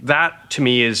like that to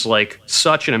me is like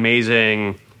such an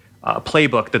amazing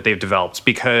playbook that they've developed,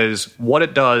 because what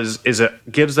it does is it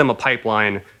gives them a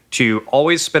pipeline to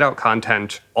always spit out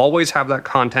content, always have that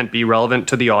content be relevant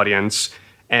to the audience.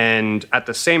 And at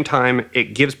the same time,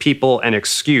 it gives people an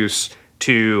excuse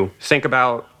to think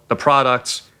about the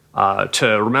product,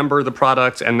 to remember the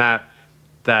product, and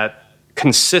that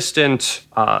consistent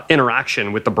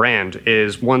interaction with the brand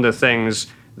is one of the things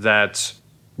that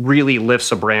really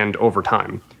lifts a brand over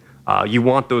time. You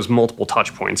want those multiple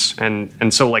touch points.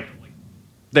 And so like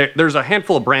there's a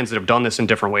handful of brands that have done this in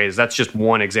different ways. That's just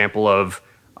one example of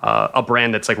a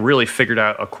brand that's like really figured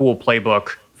out a cool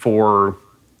playbook for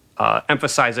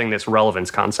emphasizing this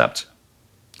relevance concept.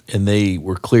 And they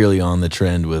were clearly on the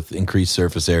trend with increased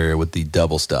surface area with the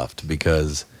double stuffed,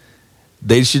 because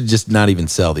they should just not even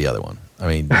sell the other one. I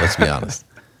mean, let's be honest.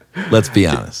 Let's be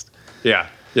honest. Yeah.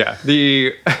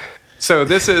 So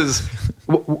this is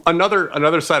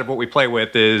another side of what we play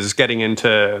with is getting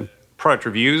into product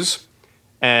reviews.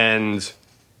 And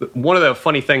one of the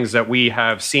funny things that we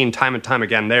have seen time and time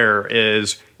again there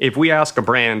is if we ask a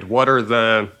brand, what are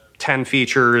the 10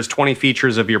 features, 20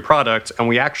 features of your product, and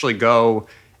we actually go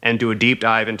and do a deep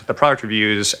dive into the product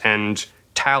reviews and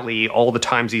tally all the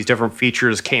times these different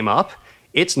features came up,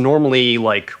 it's normally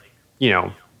like,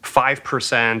 5%,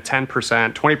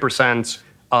 10%, 20%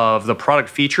 of the product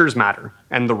features matter,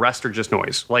 and the rest are just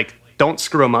noise. Like, don't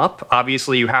screw them up.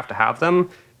 Obviously, you have to have them,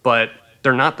 but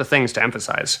they're not the things to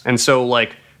emphasize. And so,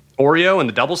 like, Oreo and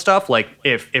the double stuff, like,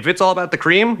 if it's all about the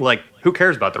cream, like, who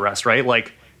cares about the rest, right?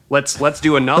 Like, let's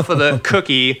do enough of the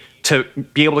cookie to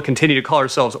be able to continue to call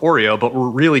ourselves Oreo, but we're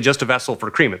really just a vessel for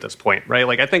cream at this point, right?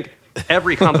 Like, I think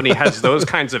every company has those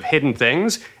kinds of hidden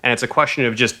things, and it's a question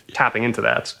of just tapping into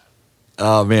that.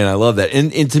 Oh man, I love that.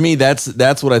 And to me, that's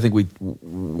what I think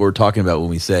we're talking about when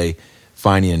we say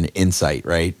finding an insight,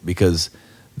 right? Because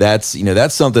that's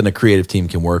something a creative team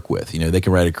can work with. They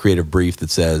can write a creative brief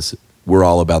that says we're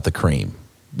all about the cream.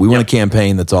 We want a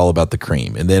campaign that's all about the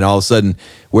cream. And then all of a sudden,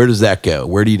 where does that go?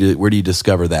 Where do you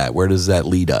discover that? Where does that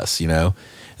lead us, And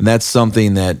that's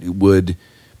something that would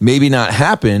maybe not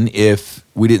happen if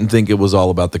we didn't think it was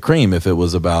all about the cream. If it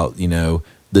was about,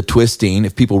 the twisting,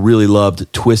 if people really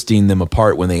loved twisting them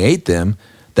apart when they ate them,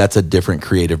 that's a different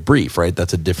creative brief, right?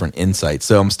 That's a different insight.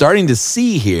 So I'm starting to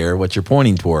see here what you're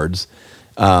pointing towards,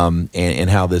 and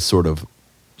how this sort of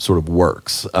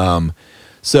works.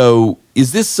 So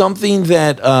is this something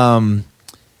that,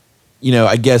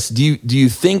 I guess, do you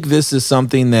think this is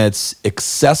something that's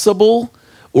accessible,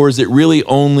 or is it really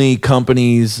only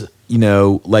companies,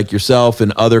 like yourself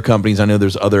and other companies? I know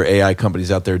there's other AI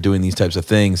companies out there doing these types of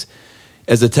things.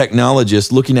 As a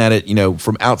technologist, looking at it,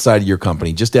 from outside of your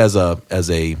company, just as a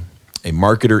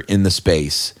marketer in the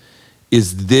space,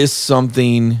 is this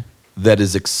something that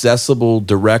is accessible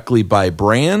directly by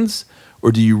brands,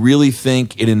 or do you really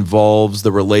think it involves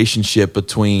the relationship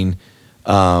between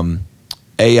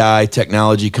AI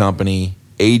technology company,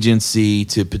 agency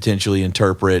to potentially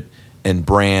interpret, and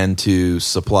brand to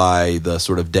supply the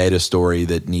sort of data story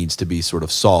that needs to be sort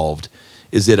of solved?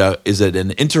 Is it an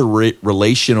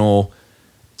interrelational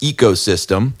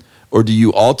ecosystem, or do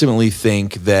you ultimately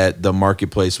think that the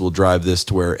marketplace will drive this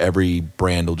to where every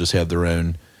brand will just have their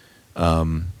own,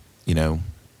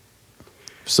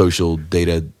 social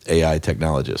data AI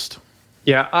technologist?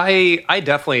 Yeah, I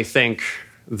definitely think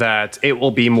that it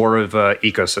will be more of an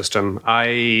ecosystem.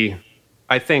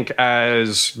 I think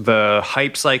as the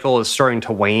hype cycle is starting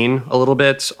to wane a little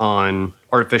bit on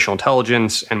artificial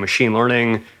intelligence and machine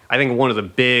learning, I think one of the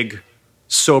big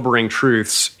sobering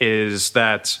truths is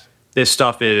that this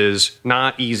stuff is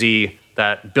not easy,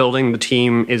 that building the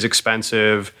team is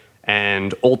expensive,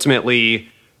 and ultimately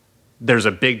there's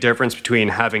a big difference between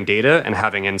having data and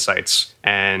having insights,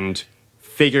 and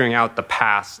figuring out the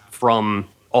path from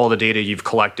all the data you've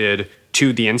collected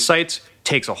to the insights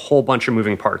takes a whole bunch of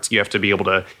moving parts. You have to be able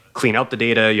to clean out the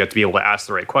data. You have to be able to ask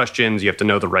the right questions. You have to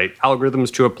know the right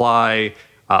algorithms to apply,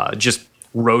 just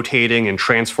rotating and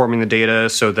transforming the data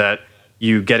so that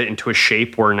you get it into a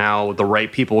shape where now the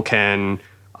right people can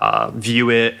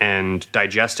view it and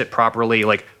digest it properly.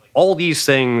 Like, all these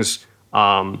things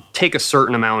take a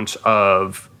certain amount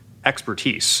of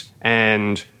expertise.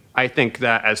 And I think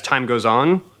that as time goes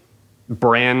on,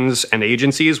 brands and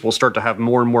agencies will start to have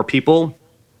more and more people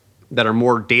that are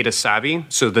more data savvy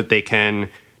so that they can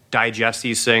digest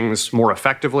these things more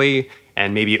effectively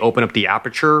and maybe open up the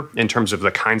aperture in terms of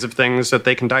the kinds of things that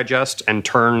they can digest and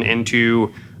turn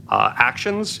into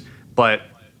actions. But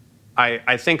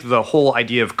I think the whole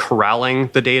idea of corralling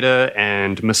the data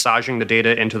and massaging the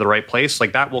data into the right place,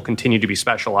 like, that will continue to be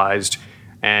specialized.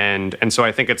 And so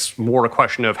I think it's more a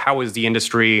question of how is the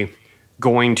industry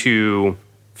going to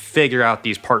figure out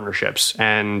these partnerships.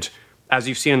 And as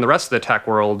you've seen in the rest of the tech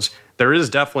worlds, there is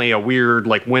definitely a weird,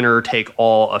 like,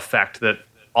 winner-take-all effect that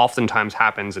oftentimes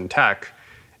happens in tech.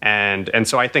 And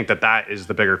so I think that is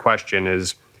the bigger question,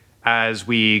 is as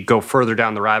we go further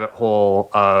down the rabbit hole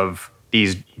of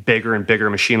these bigger and bigger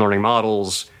machine learning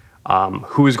models,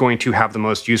 who is going to have the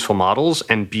most useful models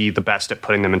and be the best at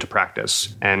putting them into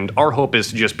practice. And our hope is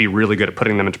to just be really good at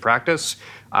putting them into practice.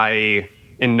 I,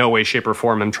 in no way, shape, or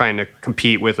form, am trying to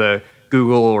compete with a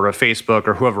Google or a Facebook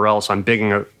or whoever else on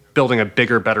building a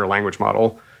bigger, better language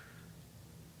model.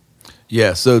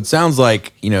 Yeah, so it sounds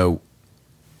like,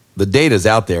 the data's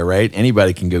out there, right?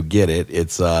 Anybody can go get it.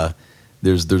 It's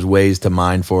there's ways to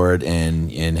mine for it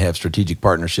and have strategic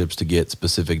partnerships to get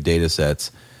specific data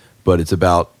sets. But it's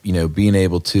about, being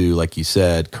able to, like you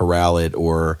said, corral it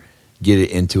or get it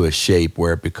into a shape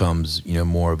where it becomes,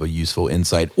 more of a useful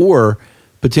insight, or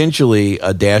potentially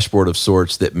a dashboard of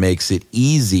sorts that makes it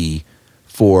easy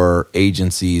for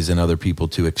agencies and other people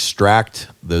to extract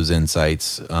those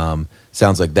insights.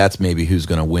 Sounds like that's maybe who's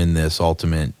going to win this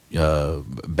ultimate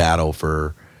battle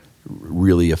for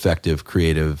really effective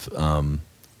creative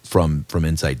from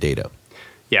insight data.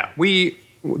 Yeah,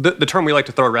 the term we like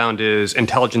to throw around is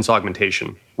intelligence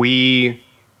augmentation. We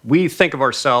think of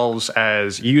ourselves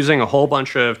as using a whole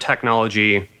bunch of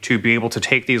technology to be able to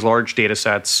take these large data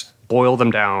sets, boil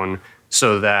them down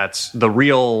so that the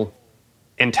real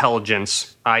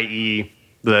intelligence, i.e.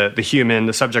 the human,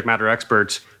 the subject matter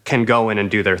experts, can go in and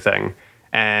do their thing.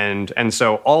 And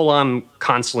so all I'm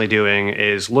constantly doing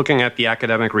is looking at the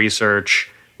academic research,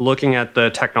 looking at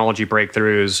the technology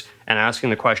breakthroughs, and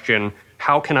asking the question,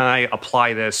 how can I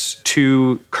apply this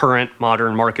to current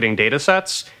modern marketing data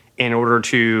sets in order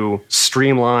to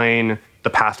streamline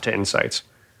the path to insights?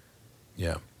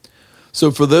 Yeah. So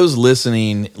for those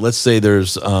listening, let's say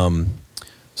there's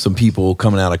some people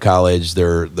coming out of college.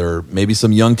 They're maybe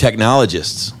some young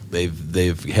technologists.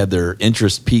 They've had their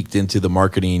interest piqued into the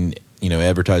marketing,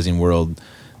 advertising world.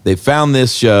 They found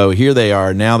this show. Here they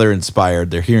are. Now they're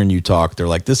inspired. They're hearing you talk. They're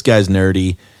like, this guy's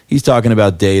nerdy. He's talking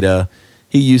about data.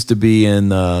 He used to be in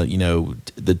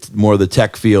the more of the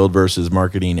tech field versus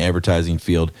marketing advertising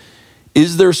field.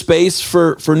 Is there space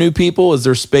for new people? Is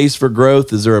there space for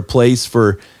growth? Is there a place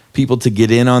for people to get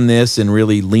in on this and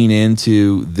really lean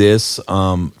into this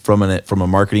from a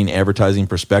marketing advertising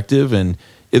perspective? And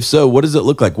if so, what does it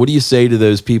look like? What do you say to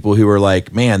those people who are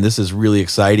like, man, this is really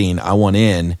exciting, I want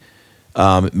in?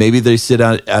 Maybe they sit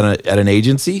at an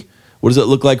agency. What does it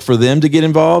look like for them to get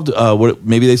involved?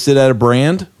 Maybe they sit at a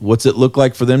brand. What's it look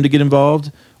like for them to get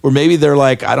involved? Or maybe they're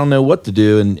like, I don't know what to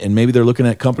do, and maybe they're looking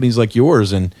at companies like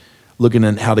yours and looking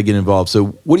at how to get involved. So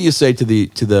what do you say to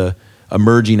the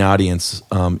emerging audience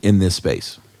in this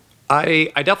space?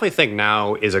 I definitely think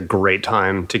now is a great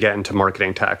time to get into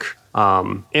marketing tech,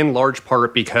 in large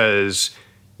part because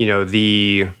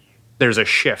there's a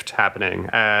shift happening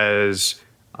as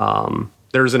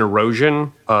there's an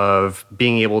erosion of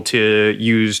being able to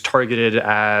use targeted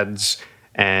ads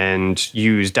and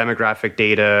use demographic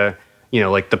data,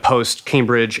 like the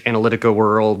post-Cambridge Analytica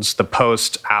worlds, the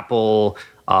post-Apple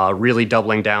really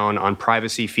doubling down on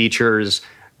privacy features.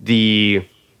 The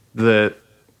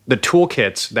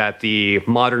toolkits that the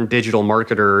modern digital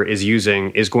marketer is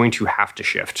using is going to have to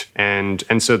shift. And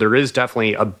so there is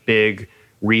definitely a big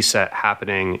reset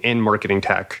happening in marketing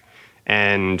tech.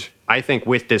 And I think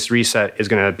with this reset is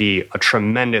going to be a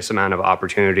tremendous amount of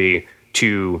opportunity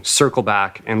to circle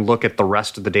back and look at the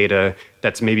rest of the data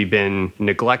that's maybe been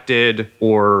neglected,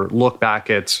 or look back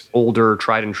at older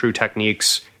tried and true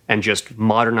techniques and just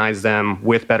modernize them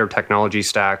with better technology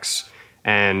stacks.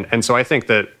 And so I think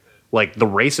that like the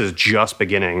race is just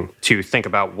beginning to think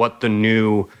about what the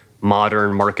new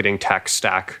modern marketing tech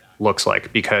stack looks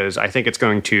like, because I think it's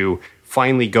going to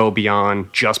finally go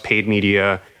beyond just paid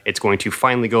media. It's going to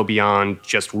finally go beyond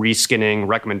just reskinning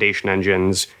recommendation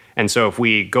engines. And so if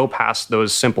we go past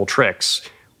those simple tricks,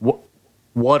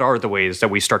 what are the ways that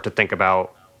we start to think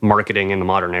about marketing in the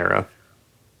modern era?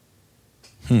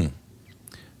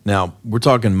 Now, we're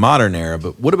talking modern era,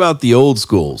 but what about the old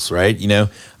schools, right? You know,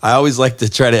 I always like to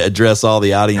try to address all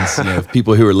the audience, you know,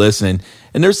 people who are listening.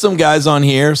 And there's some guys on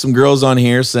here, some girls on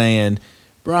here saying,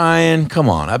 Brian, come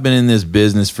on, I've been in this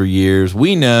business for years.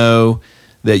 We know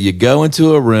that you go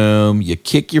into a room, you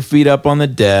kick your feet up on the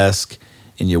desk,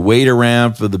 and you wait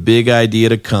around for the big idea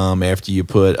to come after you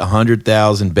put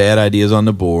 100,000 bad ideas on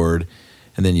the board,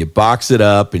 and then you box it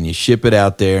up and you ship it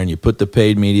out there and you put the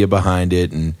paid media behind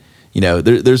it. And you know,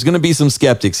 there's going to be some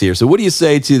skeptics here. So what do you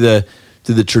say to the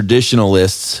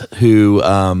traditionalists who,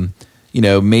 you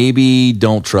know, maybe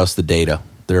don't trust the data?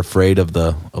 They're afraid of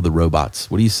the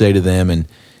robots. What do you say to them, and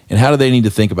how do they need to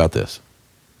think about this?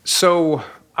 So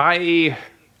I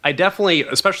definitely,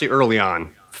 especially early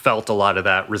on, felt a lot of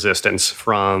that resistance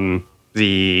from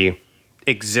the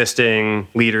existing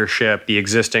leadership, the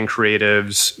existing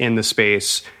creatives in the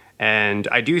space. And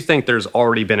I do think there's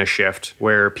already been a shift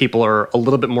where people are a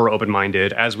little bit more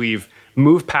open-minded as we've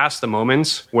moved past the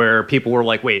moments where people were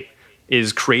like, wait,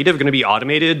 is creative going to be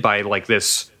automated by like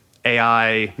this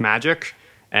AI magic?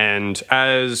 And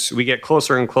as we get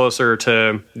closer and closer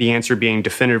to the answer being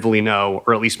definitively no,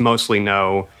 or at least mostly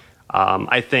no,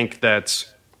 I think that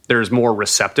there's more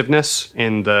receptiveness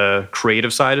in the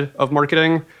creative side of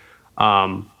marketing.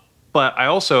 But I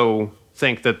also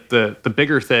think that the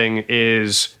bigger thing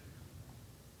is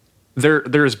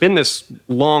there's been this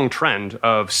long trend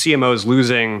of CMOs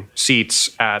losing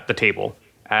seats at the table,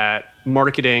 at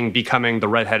marketing becoming the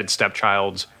redheaded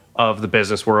stepchild of the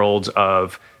business world,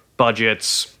 of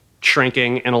budgets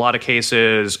shrinking in a lot of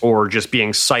cases, or just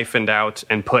being siphoned out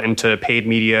and put into paid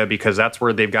media because that's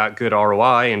where they've got good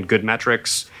ROI and good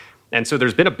metrics. And so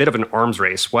there's been a bit of an arms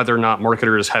race, whether or not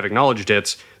marketers have acknowledged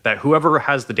it, that whoever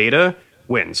has the data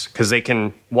wins, because they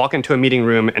can walk into a meeting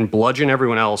room and bludgeon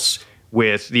everyone else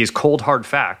with these cold, hard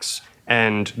facts,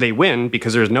 and they win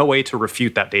because there's no way to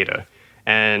refute that data.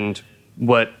 And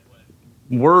what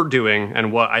we're doing,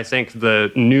 and what I think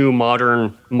the new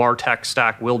modern MarTech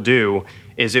stack will do,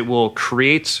 is it will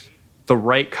create the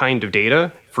right kind of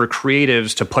data for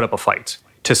creatives to put up a fight,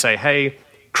 to say, hey,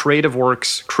 creative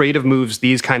works, creative moves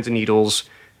these kinds of needles.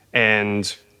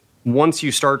 And once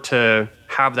you start to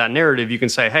have that narrative, you can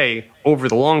say, hey, over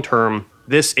the long term,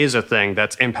 this is a thing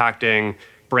that's impacting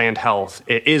brand health.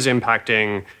 It is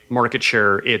impacting market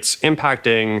share. It's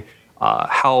impacting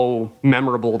how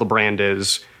memorable the brand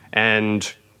is.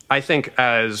 And I think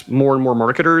as more and more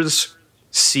marketers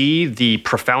see the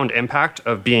profound impact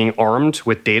of being armed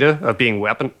with data, of being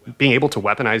able to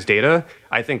weaponize data,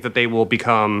 I think that they will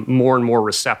become more and more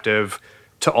receptive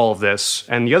to all of this.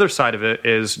 And the other side of it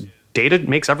is data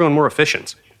makes everyone more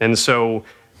efficient. And so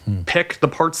pick the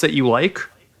parts that you like,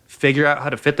 figure out how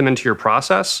to fit them into your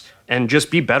process, and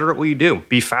just be better at what you do.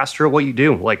 Be faster at what you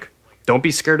do. Like, don't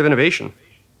be scared of innovation.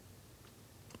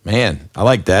 Man, I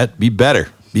like that. Be better.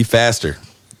 Be faster.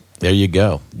 There you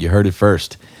go. You heard it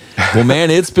first. Well, man,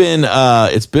 it's been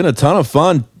a ton of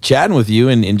fun chatting with you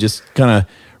and just kind of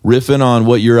riffing on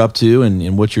what you're up to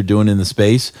and what you're doing in the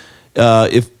space.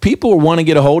 If people want to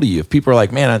get a hold of you, if people are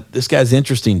like, man, this guy's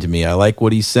interesting to me. I like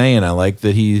what he's saying. I like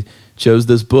that he chose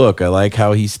this book. I like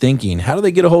how he's thinking. How do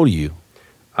they get a hold of you?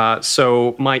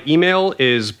 So my email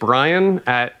is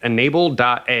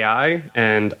brian@enable.ai,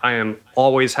 and I am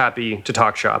always happy to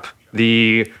talk shop.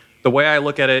 The way I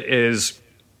look at it is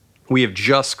we have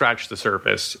just scratched the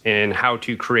surface in how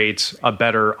to create a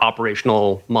better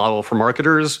operational model for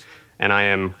marketers, and I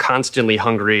am constantly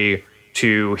hungry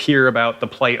to hear about the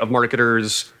plight of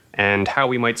marketers and how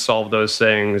we might solve those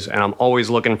things, and I'm always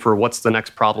looking for what's the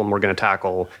next problem we're going to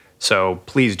tackle. So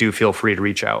please do feel free to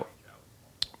reach out.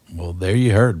 Well, there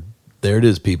you heard. There it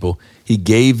is, people. He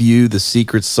gave you the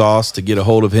secret sauce to get a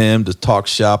hold of him, to talk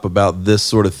shop about this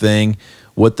sort of thing,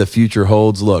 what the future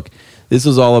holds. Look, this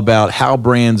is all about how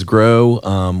brands grow.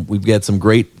 We've got some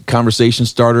great conversation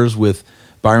starters with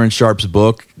Byron Sharp's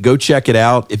book. Go check it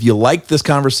out. If you like this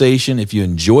conversation, if you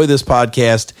enjoy this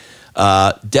podcast,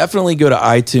 definitely go to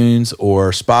iTunes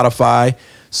or Spotify.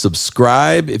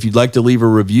 Subscribe. If you'd like to leave a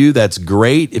review, that's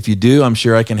great. If you do, I'm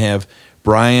sure I can have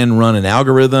Brian run an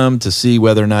algorithm to see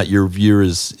whether or not your review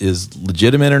is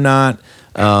legitimate or not.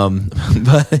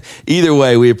 But either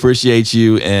way, we appreciate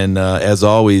you. And as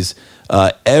always,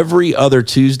 every other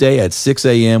Tuesday at 6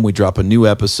 a.m., we drop a new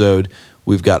episode.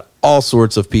 We've got all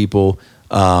sorts of people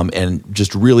and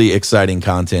just really exciting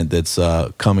content that's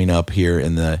coming up here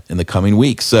in the coming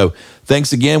weeks. So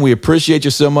thanks again. We appreciate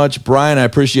you so much. Brian, I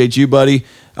appreciate you, buddy.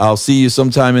 I'll see you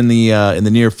sometime in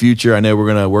the near future. I know we're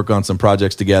going to work on some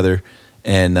projects together.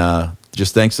 And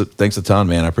just thanks a ton,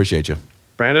 man. I appreciate you.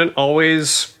 Brandon,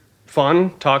 always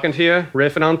fun talking to you,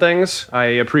 riffing on things. I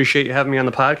appreciate you having me on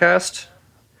the podcast.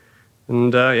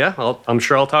 And I'm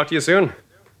sure I'll talk to you soon.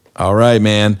 All right,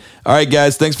 man. All right,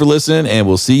 guys. Thanks for listening, and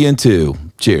we'll see you in 2.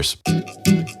 Cheers.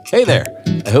 Hey there.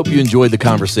 I hope you enjoyed the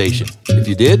conversation. If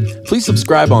you did, please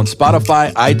subscribe on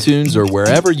Spotify, iTunes, or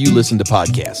wherever you listen to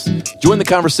podcasts. Join the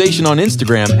conversation on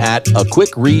Instagram at A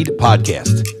Quick Read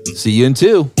Podcast. See you in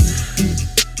 2.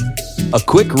 A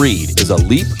Quick Read is a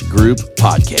Leap Group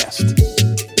podcast.